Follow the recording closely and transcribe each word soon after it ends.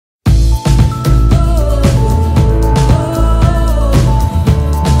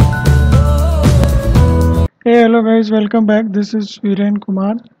Hey, hello guys, welcome back. This is Viren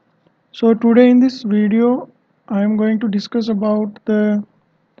Kumar. So today in this video, I am going to discuss about the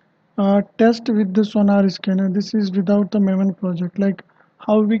test with the sonar scanner. This is without the maven project, like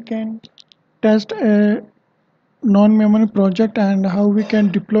how we can test a non-maven project and how we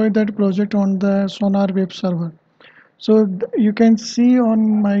can deploy that project on the sonar web server. So you can see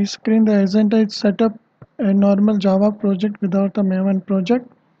on my screen the agent I set up a normal Java project without the maven project.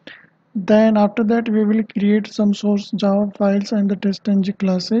 Then after that we will create some source Java files and the test.ng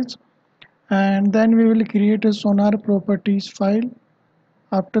classes, and then we will create a sonar properties file.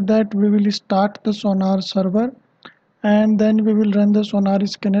 After that we will start the sonar server, and then we will run the sonar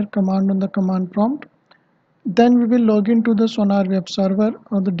scanner command on the command prompt. Then we will log into the sonar web server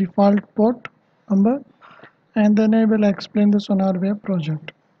on the default port number, and then I will explain the sonar web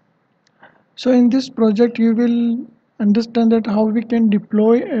project. So in this project you will understand that how we can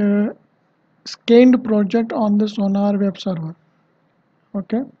deploy a scanned project on the sonar web server.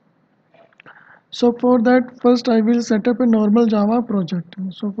 Okay, so for that first I will set up a normal Java project.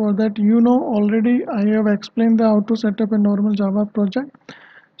 So for that, already I have explained how to set up a normal Java project.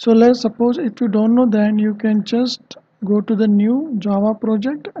 So let's suppose if you don't know, then you can just go to the new Java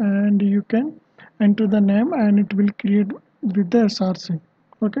project and you can enter the name and it will create with the src.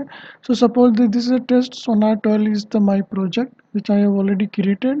 Okay, so suppose that this is a test sonar 12 is the my project which I have already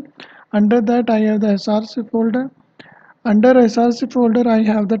created. Under that I have the src folder. Under src folder I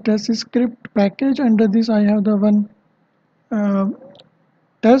have the test script package. Under this I have the one uh,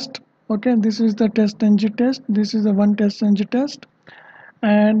 test. Okay, this is the test ng test. This is the one test ng test,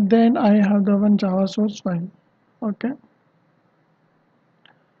 and then I have the one Java source file. Okay,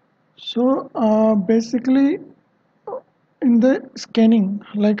 so basically in the scanning,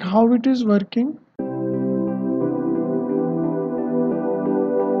 like how it is working.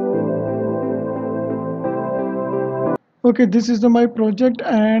 Okay, this is the my project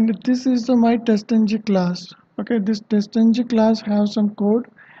and this is the my test.ng class. Okay, this test.ng class has some code,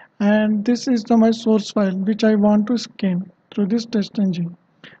 and this is the my source file which I want to scan through this test.ng,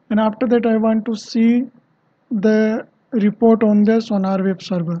 and after that I want to see the report on the sonar web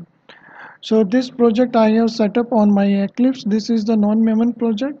server. So this project I have set up on my Eclipse. This is the non-maven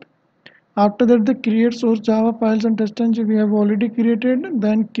project. After that, the create source Java files and test.ng we have already created.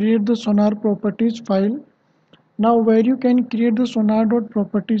 Then create the sonar properties file. Now where you can create the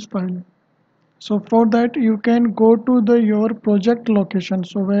sonar.properties file. So for that you can go to the your project location.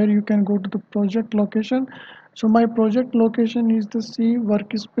 So where you can go to the project location. So my project location is the C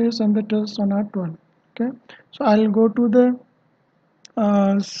workspace and the test sonar 12. Okay, so I'll go to the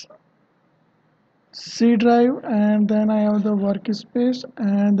uh, C drive, and then I have the workspace,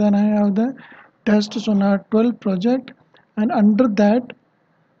 and then I have the test sonar 12 project, and under that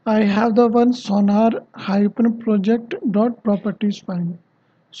I have the one sonar hyphen project dot properties file.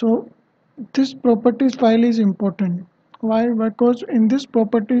 So this properties file is important. Why? Because in this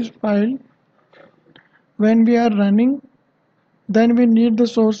properties file, when we are running, then we need the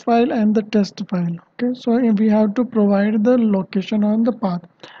source file and the test file. Okay, so we have to provide the location on the path.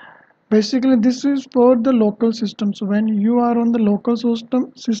 Basically this is for the local system. So when you are on the local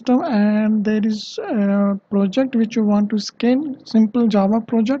system and there is a project which you want to scan, simple Java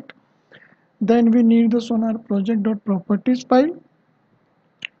project, then we need the sonar project.properties file.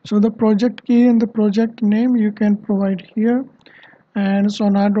 So the project key and the project name you can provide here, and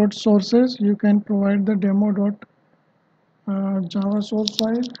sonar.sources you can provide the demo.java source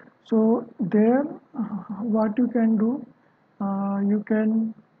file. So there what you can do, you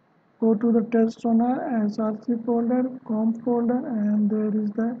can go to the test sonar src folder, comp folder, and there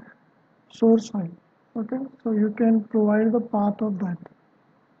is the source file. Okay, so you can provide the path of that.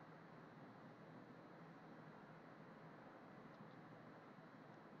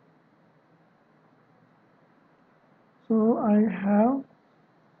 So I have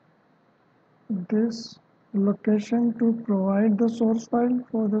this location to provide the source file.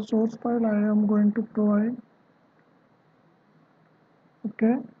 For the source file I am going to provide,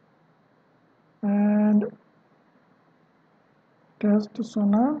 okay, and test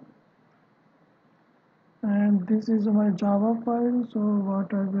sonar, and this is my Java file. So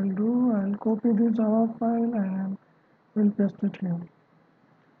what I will do, I'll copy this Java file and will paste it here.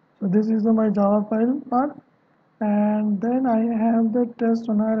 So this is my Java file part, and then I have the test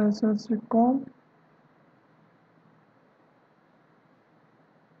sonar src comp.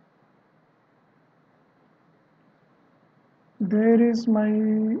 There is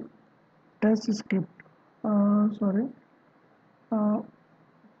my test script. Sorry, uh,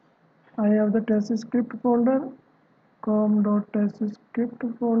 I have the test script folder, com.test script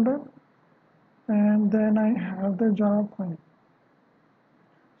folder, and then I have the Java file.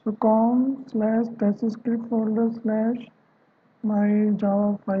 So com/test script folder slash my Java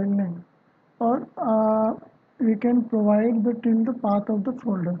file name, or we can provide the till the path of the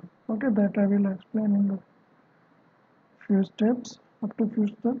folder. Okay, that I will explain in the few steps, up to few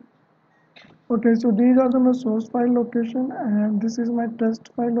steps. Okay, so these are the my source file location, and this is my test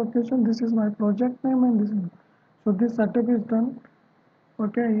file location, this is my project name, and this is, so this setup is done.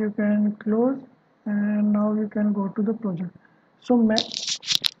 Okay, you can close, and now you can go to the project. So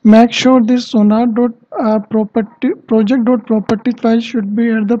make sure this sonar.property project.properties file should be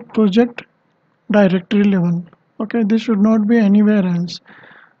at the project directory level. Okay, this should not be anywhere else.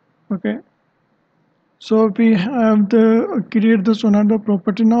 Okay, so we have the create the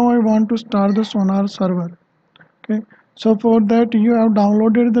sonar.property. Now I want to start the sonar server. Okay, so for that you have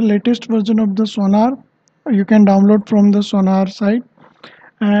downloaded the latest version of the sonar. You can download from the sonar site,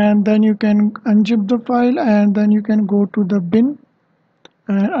 and then you can unzip the file, and then you can go to the bin,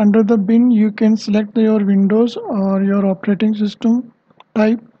 and under the bin you can select your Windows or your operating system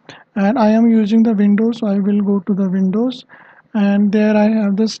type, and I am using the Windows, so I will go to the Windows, and there I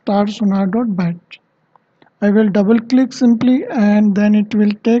have the start sonar.bat. I will double click simply, and then it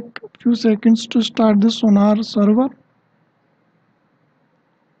will take few seconds to start the sonar server.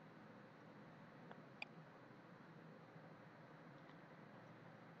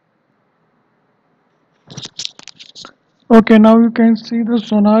 Okay, now you can see the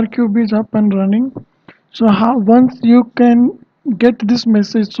Sonarqube is up and running. So how once you can get this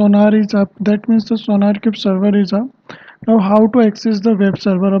message sonar is up, that means the Sonarqube server is up. Now how to access the web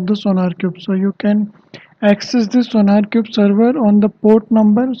server of the Sonarqube? So you can access the Sonarqube server on the port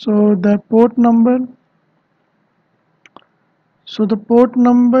number. So the port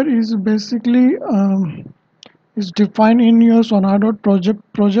number is basically is defined in your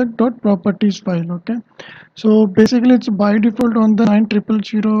sonar.project.properties file. Okay, so basically it's by default on the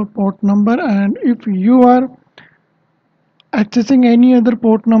 9000 port number, and if you are accessing any other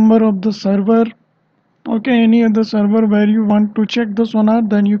port number of the server, okay, any other server where you want to check the sonar,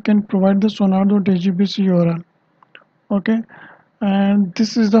 then you can provide the sonar.agbc URL. Okay, and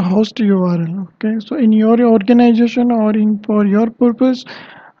this is the host URL. Okay, so in your organization or in for your purpose,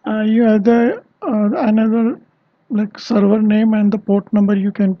 you have the another like server name and the port number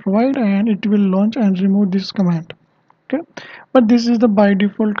you can provide, and it will launch and remove this command. Okay, but this is the by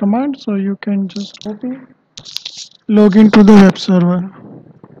default command, so you can just copy, log into the web server.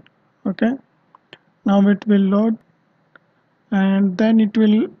 Okay, now it will load, and then it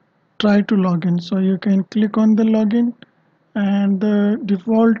will try to log in. So you can click on the login, and the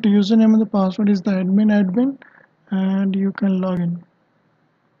default username and the password is the admin, and you can log in.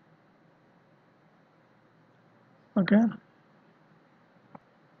 Okay,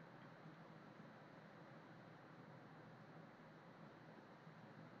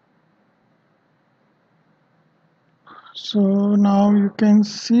 so now you can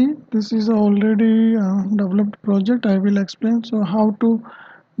see this is already developed project. I will explain. So how to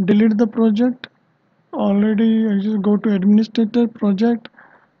delete the project? Already I just go to administrator project,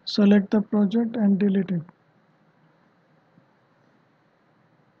 select the project and delete it.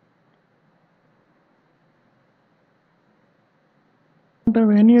 Don't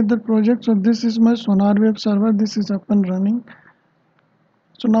have any other project, so this is my sonar web server. This is up and running.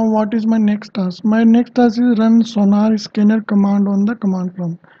 So now what is my next task? My next task is run sonar scanner command on the command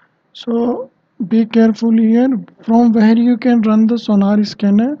prompt. So be careful here. From where you can run the sonar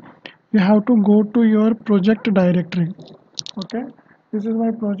scanner, you have to go to your project directory. Okay, this is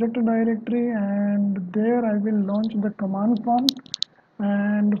my project directory, and there I will launch the command prompt,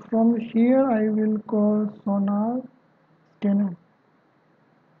 and from here I will call sonar scanner.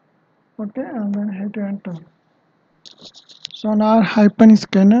 Okay, and then hit enter. Sonar hyphen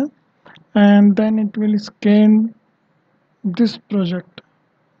scanner, and then it will scan this project.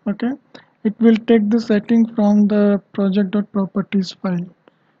 Okay, it will take the setting from the project.properties file.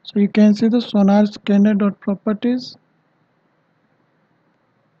 So you can see the sonar scanner.properties,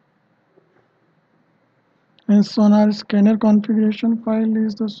 and sonar scanner configuration file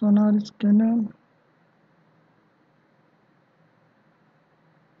is the sonar scanner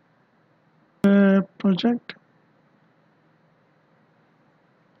project.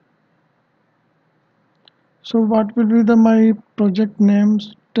 So what will be the my project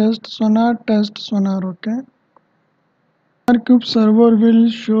names? Test sonar. Okay, Sonarqube server will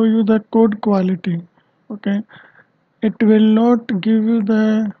show you the code quality. Okay, it will not give you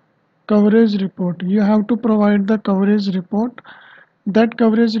the coverage report. You have to provide the coverage report. That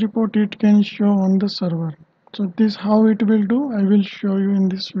coverage report it can show on the server. So this how it will do, I will show you in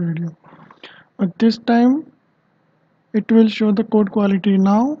this video. At this time it will show the code quality.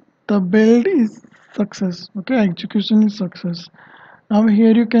 Now the build is success. Okay, execution is success. Now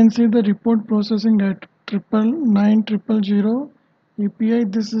here you can see the report processing at 99000 API.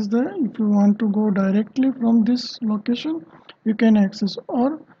 This is the, if you want to go directly from this location you can access,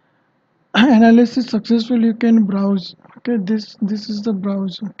 or analysis successful you can browse. Okay, this is the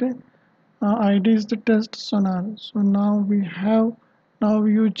browse. Okay, ID is the test sonar. So now we have, now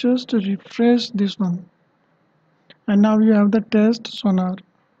you just refresh this one and now you have the test sonar.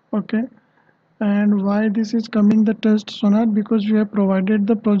 Okay, and why this is coming the test sonar, because we have provided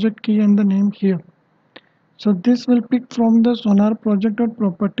the project key and the name here. So this will pick from the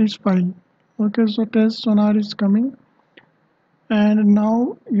sonar-project.properties file. Okay, so test sonar is coming, and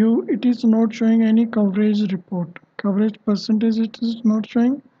now it is not showing any coverage report, coverage percentage it is not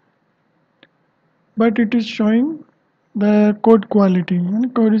showing, but it is showing the code quality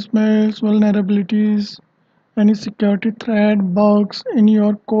and code smells, vulnerabilities, any security threat, bugs in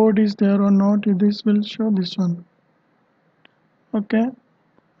your code is there or not. This will show this one. Okay,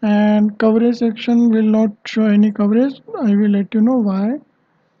 and coverage section will not show any coverage. I will let you know why.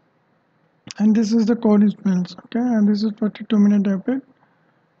 And this is the code smells. Okay, and this is 42-minute epic.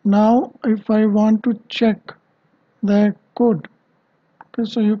 Now if I want to check the code, okay,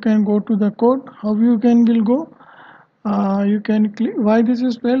 so you can go to the code. How you will go, you can click. Why this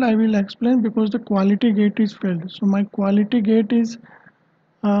is failed I will explain, because the quality gate is failed. So my quality gate is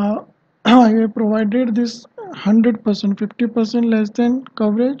I have provided this 100%, 50% less than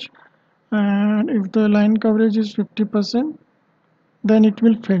coverage, and if the line coverage is 50% then it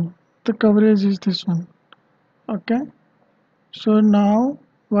will fail. The coverage is this one. Okay, so now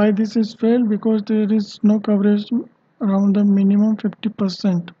why this is failed, because there is no coverage around the minimum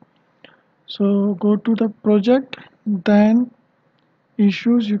 50%. So go to the project, then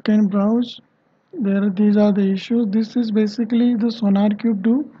issues, you can browse there. These are the issues. This is basically the Sonarqube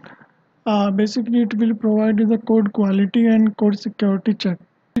do. Basically it will provide you the code quality and code security check.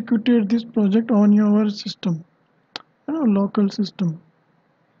 Executed this project on your system, local system.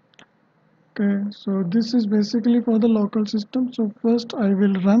 Okay, so this is basically for the local system. So first I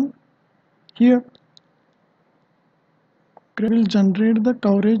will run here. Will generate the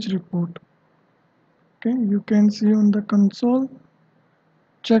coverage report. Okay, you can see on the console,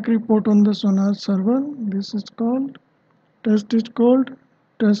 check report on the sonar server. This is called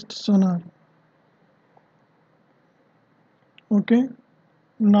test sonar. Okay,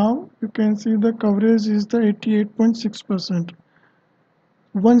 now you can see the coverage is the 88.6%.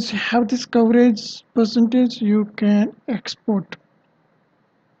 Once you have this coverage percentage you can export.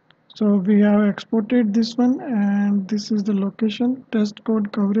 So we have exported this one, and this is the location, test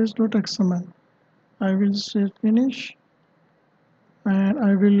code coverage.xml. I will say finish, and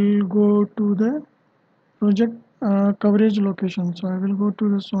I will go to the project coverage location. So I will go to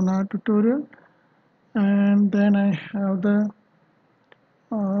the sonar tutorial, and then I have the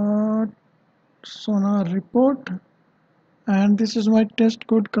uh, sonar report, and this is my test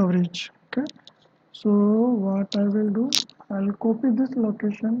code coverage. Okay, so what I will do, I'll copy this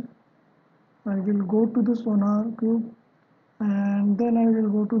location, I will go to the Sonarqube, and then I will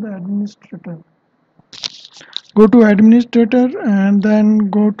go to the administrator. Go to administrator and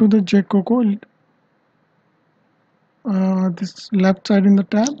then go to the JCoco, this left side in the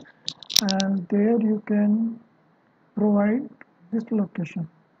tab, and there you can provide this location.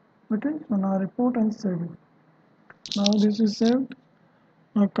 Okay, so now report and save it. Now this is saved.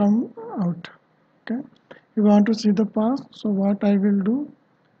 Now come out. Okay, you want to see the past, so what I will do,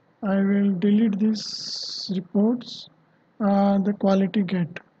 I will delete these reports, the quality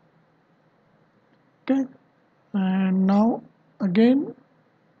get. Okay, and now again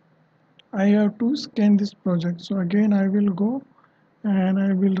I have to scan this project. So again I will go and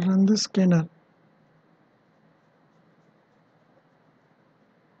I will run the scanner.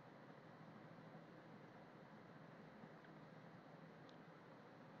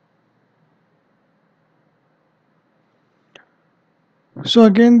 So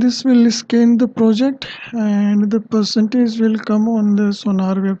again this will scan the project, and the percentage will come on the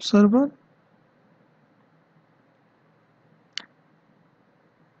Sonar web server.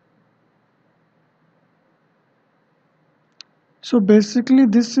 So basically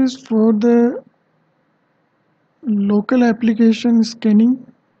this is for the local application scanning.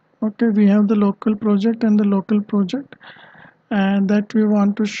 Okay, we have the local project and the local project, and that we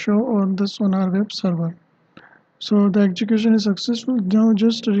want to show on the Sonar web server. So the execution is successful. Now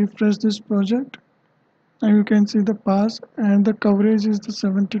just refresh this project, and you can see the pass, and the coverage is the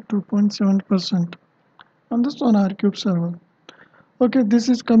 72.7% on the Sonarqube server. Okay, this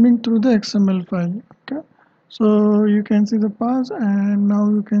is coming through the XML file. Okay, so you can see the pass, and now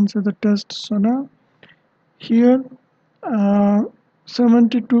you can see the test sonar here.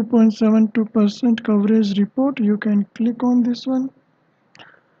 72.72% coverage report. You can click on this one,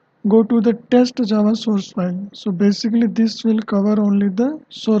 go to the test Java source file. So basically this will cover only the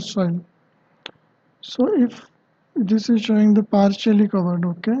source file. So if this is showing the partially covered,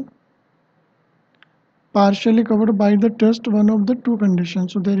 okay, partially covered by the test one of the two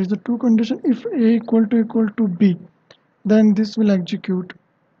conditions. So there is the two condition. If a equal to B, then this will execute.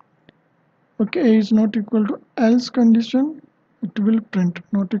 Okay, a is not equal to, else condition, it will print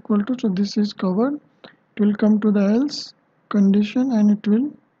not equal to. So this is covered. It will come to the else condition and it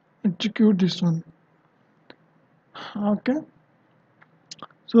will execute this one. Okay,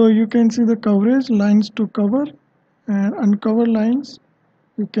 so you can see the coverage lines to cover and uncover lines.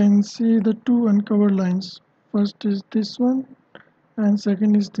 You can see the two uncovered lines. First is this one and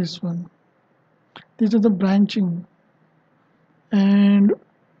second is this one. These are the branching. And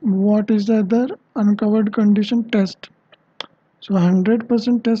what is the other uncovered condition? Test. So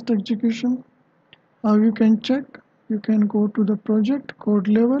 100% test execution. How you can check? You can go to the project code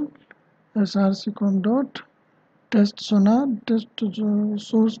level, srccom dot test sonar test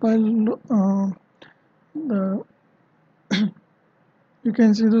source file. The you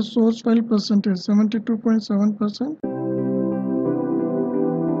can see the source file percentage 72.7%.